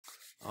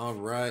All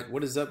right,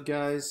 what is up,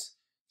 guys?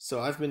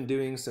 So I've been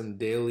doing some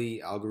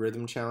daily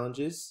algorithm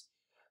challenges,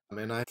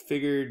 and I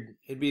figured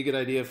it'd be a good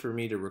idea for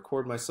me to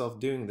record myself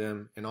doing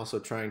them and also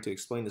trying to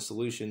explain the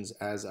solutions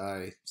as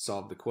I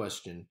solve the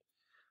question.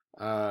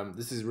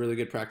 This is really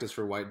good practice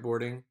for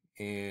whiteboarding,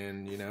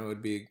 and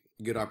it'd be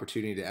a good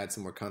opportunity to add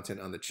some more content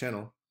on the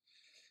channel.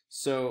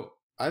 So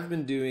I've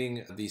been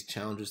doing these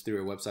challenges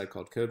through a website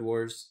called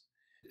Codewars.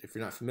 If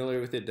you're not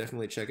familiar with it,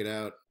 definitely check it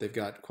out. They've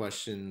got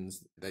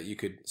questions that you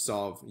could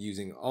solve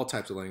using all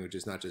types of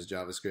languages, not just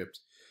JavaScript.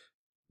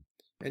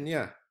 And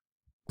yeah,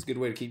 it's a good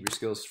way to keep your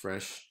skills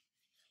fresh.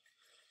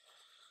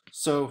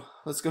 So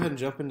let's go ahead and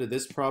jump into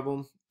this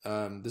problem.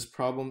 This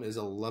problem is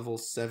a level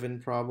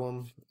 7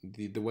 problem.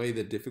 The way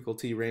the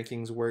difficulty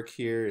rankings work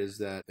here is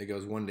that it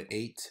goes 1 to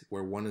 8,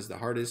 where 1 is the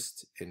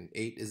hardest and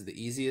 8 is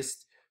the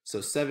easiest.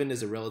 So 7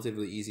 is a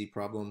relatively easy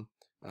problem.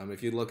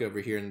 If you look over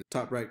here in the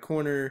top right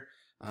corner,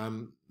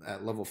 I'm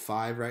at level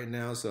 5 right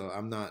now, so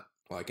I'm not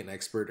like an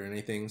expert or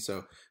anything.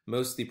 So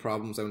most of the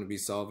problems I'm going to be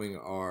solving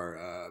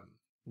are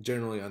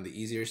generally on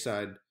the easier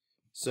side.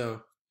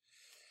 So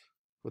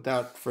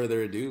without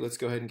further ado, let's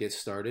go ahead and get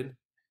started.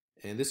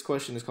 And this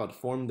question is called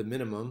Form the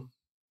Minimum.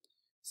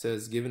 It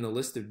says, given a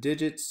list of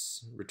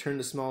digits, return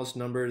the smallest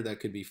number that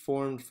could be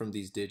formed from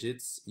these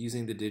digits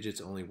using the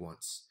digits only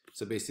once.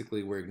 So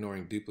basically we're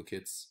ignoring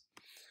duplicates.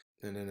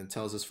 And then it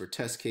tells us for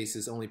test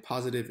cases, only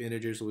positive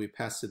integers will be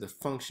passed to the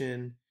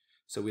function,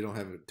 so we don't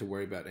have to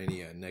worry about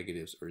any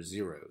negatives or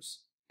zeros.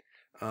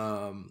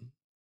 And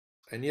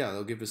yeah,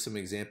 they'll give us some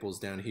examples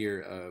down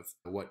here of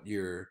what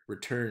your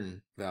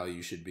return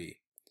value should be.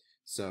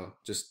 So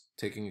just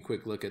taking a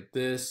quick look at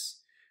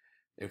this,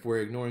 if we're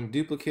ignoring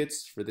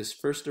duplicates for this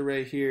first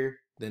array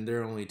here, then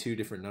there are only two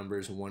different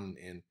numbers, 1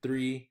 and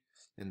 3,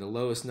 and the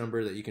lowest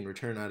number that you can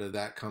return out of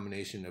that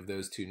combination of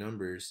those two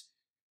numbers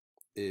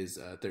is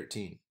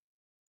 13.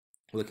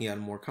 Looking at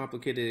a more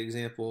complicated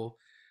example,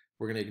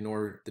 we're going to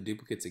ignore the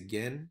duplicates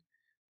again.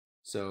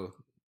 So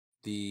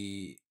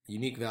the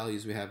unique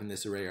values we have in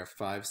this array are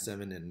 5,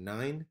 7, and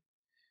 9.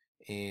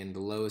 And the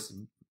lowest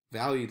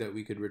value that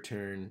we could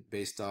return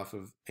based off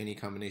of any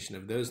combination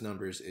of those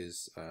numbers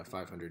is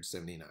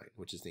 579,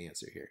 which is the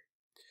answer here.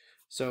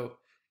 So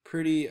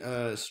pretty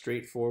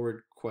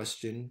straightforward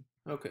question.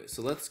 Okay,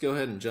 so let's go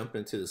ahead and jump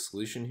into the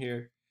solution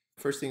here.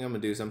 First thing I'm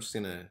going to do is I'm just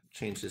going to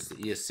change this to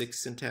ES6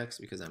 syntax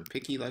because I'm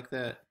picky like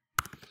that.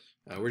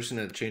 We're just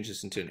going to change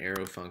this into an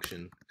arrow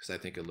function because I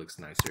think it looks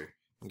nicer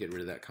and get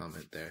rid of that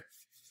comment there.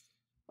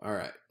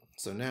 Alright,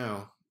 so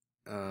now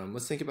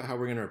let's think about how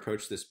we're going to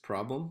approach this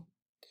problem.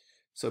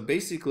 So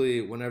basically,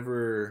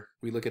 whenever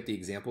we look at the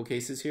example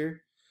cases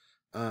here,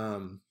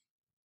 you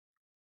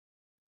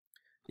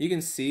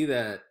can see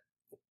that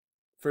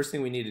first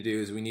thing we need to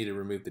do is we need to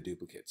remove the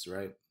duplicates,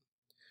 right?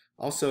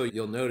 Also,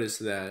 you'll notice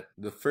that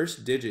the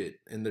first digit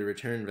in the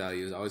return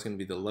value is always going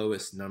to be the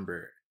lowest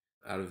number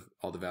out of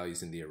all the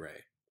values in the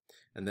array.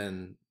 And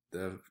then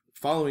the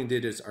following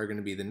digits are going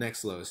to be the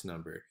next lowest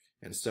number,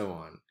 and so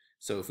on.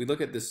 So if we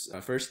look at this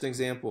first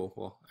example,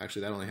 well,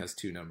 actually that only has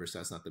 2 numbers, so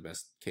that's not the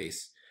best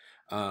case.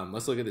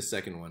 Let's look at the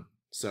second one.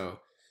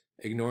 So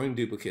ignoring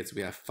duplicates,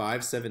 we have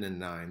 5, 7, and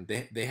 9.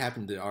 They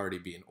happen to already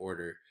be in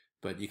order,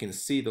 but you can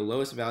see the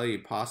lowest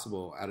value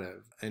possible out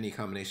of any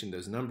combination of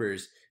those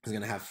numbers is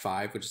going to have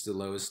 5, which is the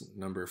lowest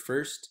number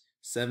first,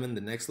 7,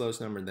 the next lowest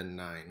number, and then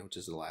 9, which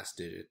is the last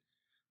digit.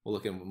 We'll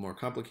look at a more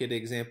complicated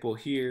example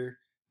here.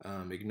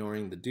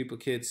 Ignoring the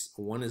duplicates,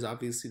 1 is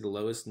obviously the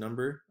lowest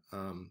number,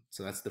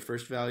 so that's the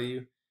first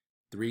value.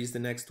 3 is the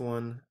next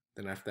one,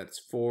 then after that it's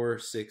 4,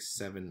 6,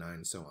 7,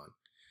 9, so on.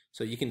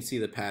 So you can see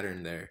the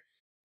pattern there.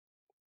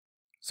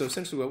 So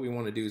essentially what we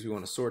want to do is we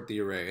want to sort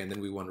the array and then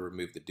we want to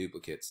remove the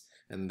duplicates,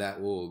 and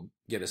that will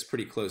get us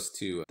pretty close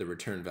to the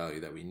return value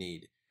that we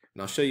need.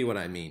 And I'll show you what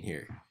I mean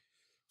here.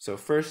 So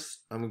first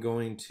I'm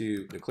going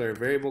to declare a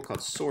variable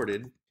called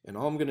sorted. And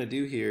all I'm going to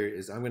do here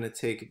is I'm going to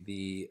take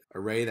the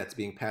array that's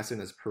being passed in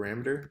as a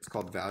parameter. It's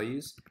called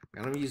values.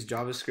 And I'm going to use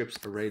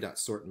JavaScript's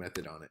Array.sort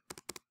method on it.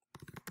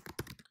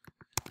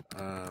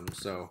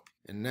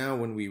 And now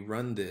when we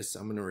run this,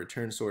 I'm going to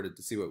return sorted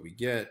to see what we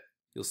get.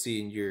 You'll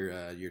see in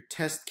your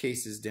test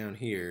cases down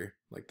here,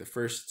 like the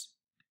first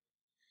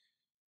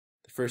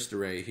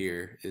array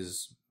here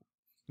is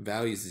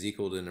values is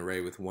equal to an array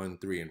with 1,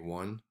 3, and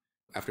 1.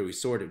 After we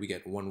sort it, we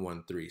get 1,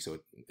 1, 3. So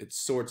it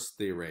sorts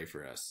the array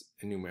for us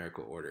in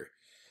numerical order.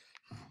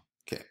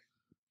 Okay.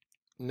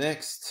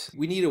 Next,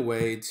 we need a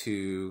way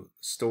to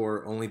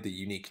store only the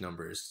unique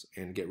numbers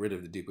and get rid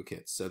of the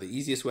duplicates. So the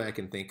easiest way I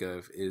can think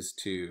of is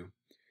to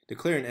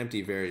declare an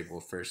empty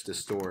variable first to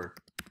store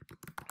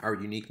our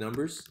unique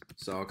numbers.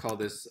 So I'll call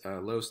this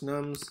lowest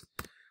nums.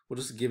 We'll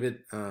just give it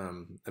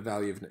a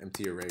value of an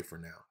empty array for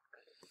now.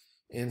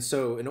 And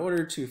so in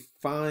order to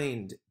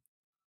find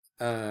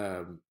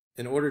out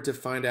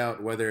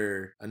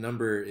whether a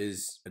number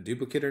is a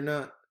duplicate or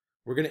not,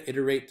 we're going to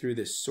iterate through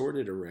this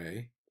sorted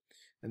array,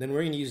 and then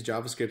we're going to use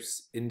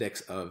JavaScript's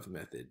indexOf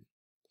method.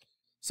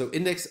 So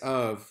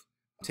indexOf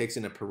takes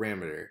in a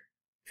parameter,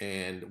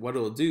 and what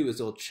it'll do is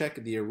it'll check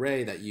the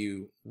array that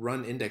you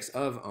run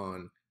indexOf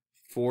on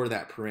for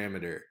that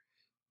parameter.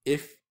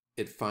 If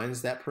it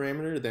finds that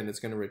parameter, then it's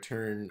going to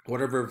return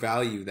whatever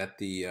value that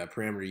the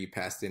parameter you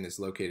passed in is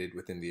located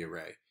within the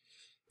array.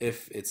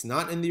 If it's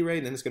not in the array,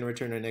 then it's going to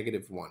return a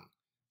 -1.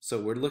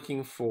 So we're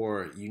looking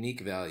for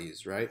unique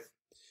values, right?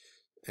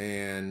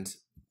 And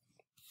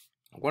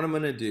what I'm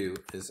going to do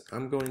is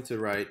I'm going to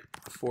write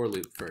a for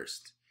loop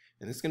first.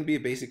 And it's going to be a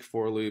basic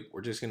for loop.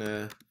 We're just going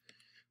to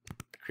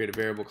create a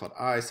variable called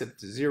I, set it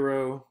to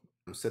 0,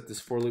 set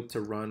this for loop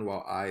to run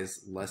while I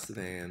is less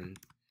than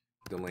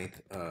the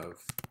length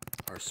of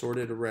our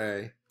sorted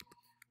array.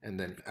 And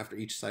then after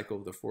each cycle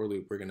of the for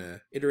loop, we're going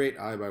to iterate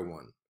I by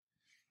 1.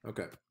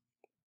 Okay.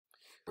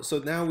 So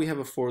now we have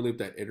a for loop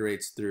that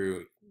iterates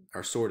through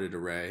our sorted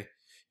array.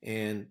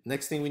 And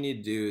next thing we need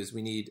to do is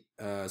we need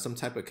some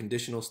type of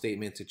conditional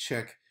statement to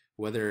check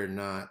whether or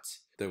not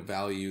the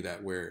value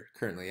that we're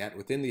currently at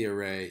within the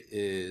array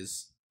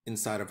is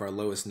inside of our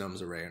lowest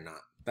nums array or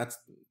not. That's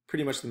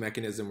pretty much the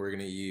mechanism we're going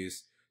to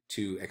use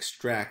to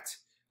extract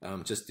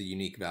just the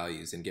unique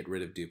values and get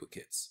rid of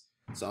duplicates.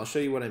 So I'll show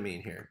you what I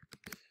mean here.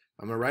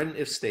 I'm going to write an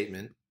if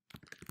statement.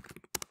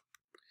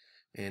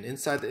 And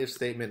inside the if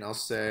statement, I'll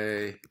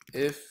say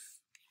if,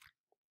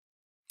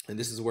 and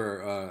this is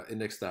where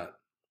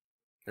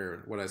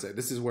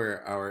this is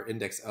where our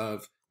index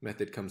of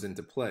method comes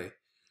into play.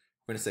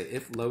 We're going to say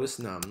if lowest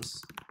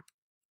nums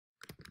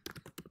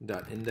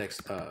dot index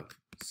of.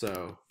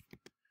 So,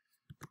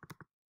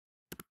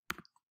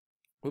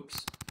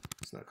 oops,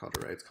 it's not called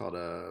array. It's called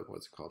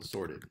what's it called?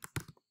 Sorted.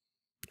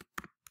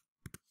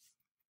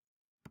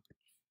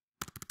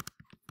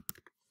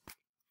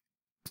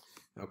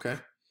 Okay.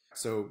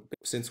 So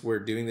since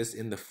we're doing this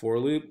in the for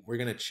loop, we're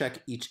going to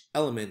check each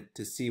element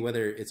to see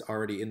whether it's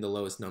already in the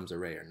lowest nums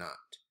array or not.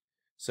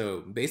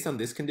 So based on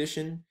this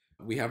condition,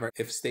 we have our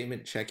if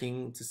statement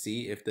checking to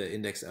see if the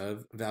index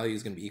of value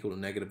is going to be equal to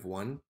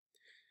 -1.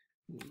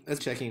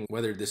 That's checking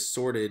whether this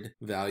sorted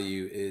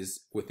value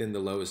is within the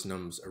lowest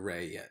nums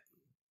array yet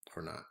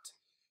or not.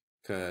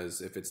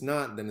 Because if it's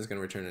not, then it's going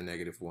to return a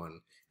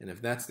 -1. And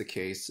if that's the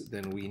case,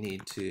 then we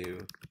need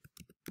to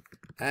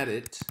add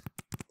it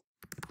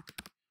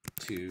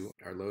to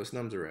our lowest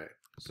nums array.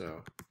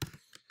 So,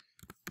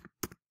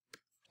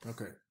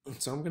 okay,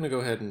 so I'm going to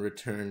go ahead and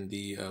return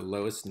the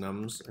lowest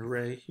nums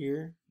array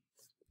here,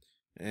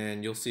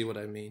 and you'll see what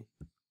I mean.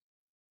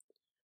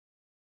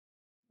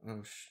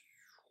 Oh,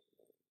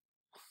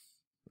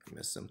 I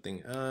messed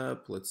something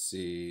up. Let's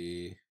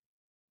see.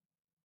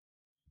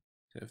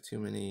 I have too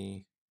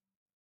many,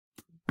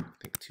 I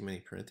think too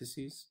many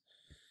parentheses.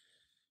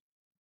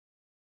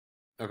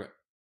 Okay,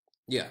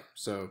 yeah,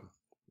 so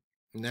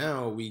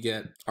now we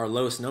get our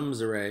lowest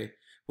nums array,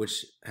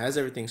 which has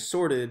everything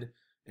sorted,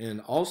 and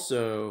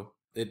also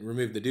it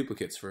removed the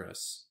duplicates for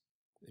us,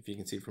 if you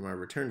can see from our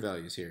return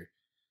values here.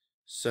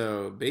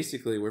 So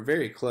basically we're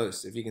very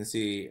close. If you can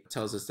see, it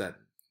tells us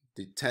that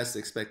the test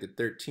expected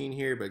 13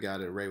 here, but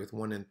got an array with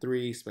 1 and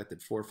 3,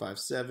 expected 4, 5,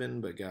 7,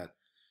 but got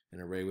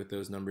an array with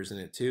those numbers in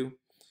it too.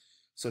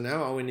 So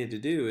now all we need to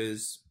do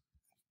is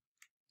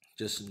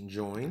just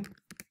join,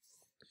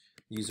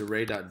 use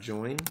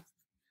Array.join.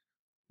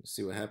 Let's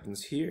see what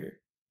happens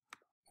here.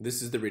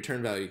 This is the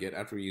return value you get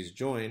after we use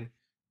join,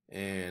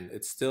 and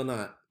it's still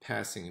not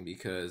passing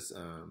because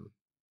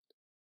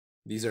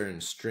these are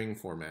in string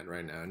format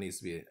right now. It needs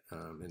to be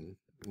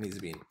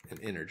an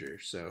integer.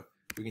 So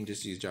we can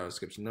just use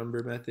JavaScript's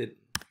number method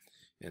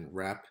and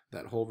wrap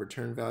that whole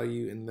return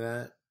value in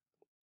that,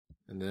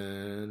 and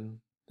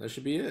then that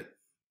should be it.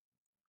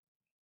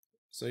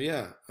 So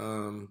yeah,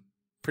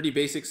 pretty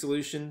basic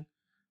solution.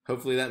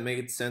 Hopefully that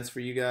made sense for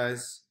you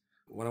guys.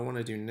 What I want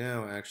to do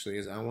now actually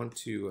is I want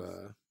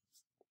to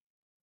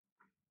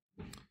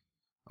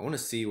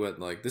see what,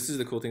 like, this is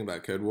the cool thing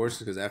about Codewars,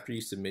 because after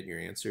you submit your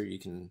answer, you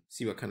can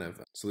see what kind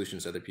of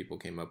solutions other people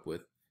came up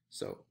with.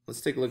 So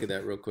let's take a look at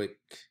that real quick.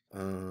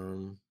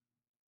 And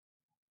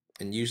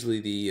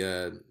usually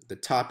the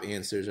top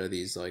answers are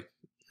these like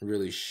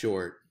really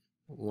short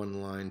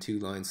 1-line,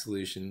 2-line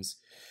solutions,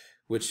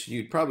 which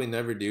you'd probably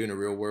never do in a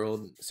real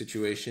world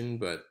situation,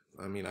 but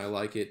I mean, I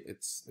like it.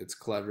 It's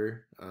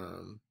clever.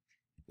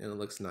 And it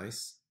looks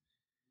nice.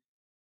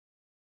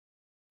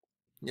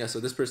 Yeah, so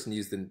this person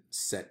used the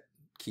set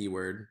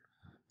keyword.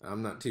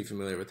 I'm not too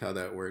familiar with how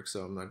that works,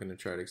 so I'm not going to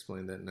try to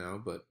explain that now,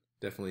 but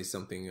definitely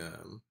something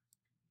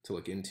to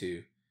look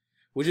into,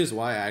 which is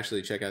why I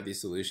actually check out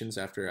these solutions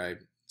after I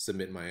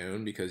submit my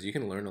own, because you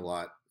can learn a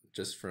lot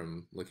just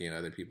from looking at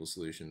other people's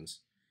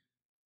solutions.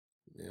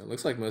 It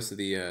looks like most of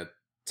the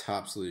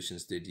top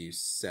solutions did use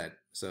set,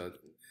 so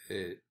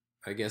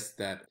I guess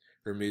that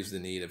removes the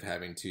need of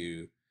having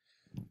to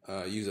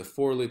use a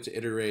for loop to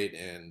iterate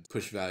and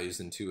push values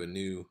into a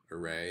new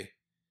array.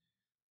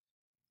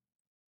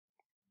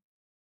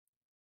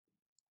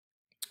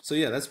 So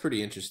yeah, that's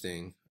pretty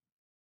interesting.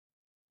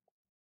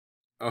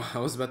 Oh, I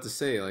was about to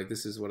say, like,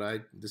 this was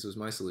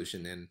my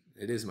solution, and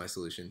it is my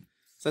solution.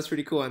 So that's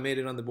pretty cool. I made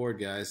it on the board,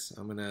 guys.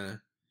 I'm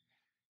gonna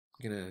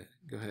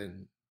go ahead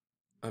and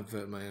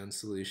upvote my own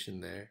solution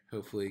there.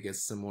 Hopefully it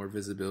gets some more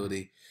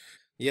visibility.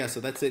 yeah,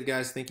 so that's it,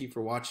 guys. Thank you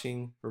for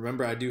watching.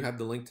 Remember, I do have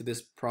the link to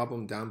this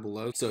problem down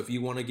below. So if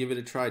you want to give it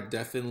a try,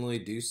 definitely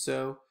do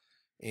so.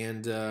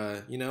 And,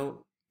 you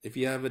know, if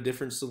you have a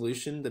different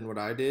solution than what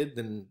I did,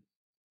 then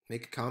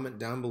make a comment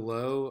down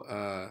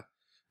below.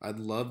 I'd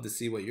love to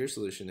see what your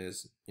solution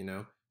is. You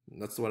know,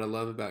 that's what I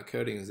love about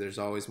coding is there's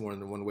always more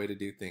than one way to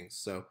do things.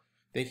 So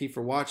thank you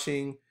for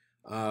watching.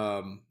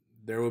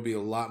 There will be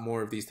a lot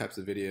more of these types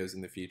of videos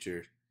in the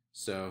future.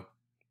 So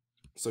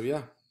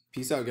yeah,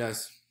 peace out,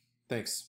 guys. Thanks.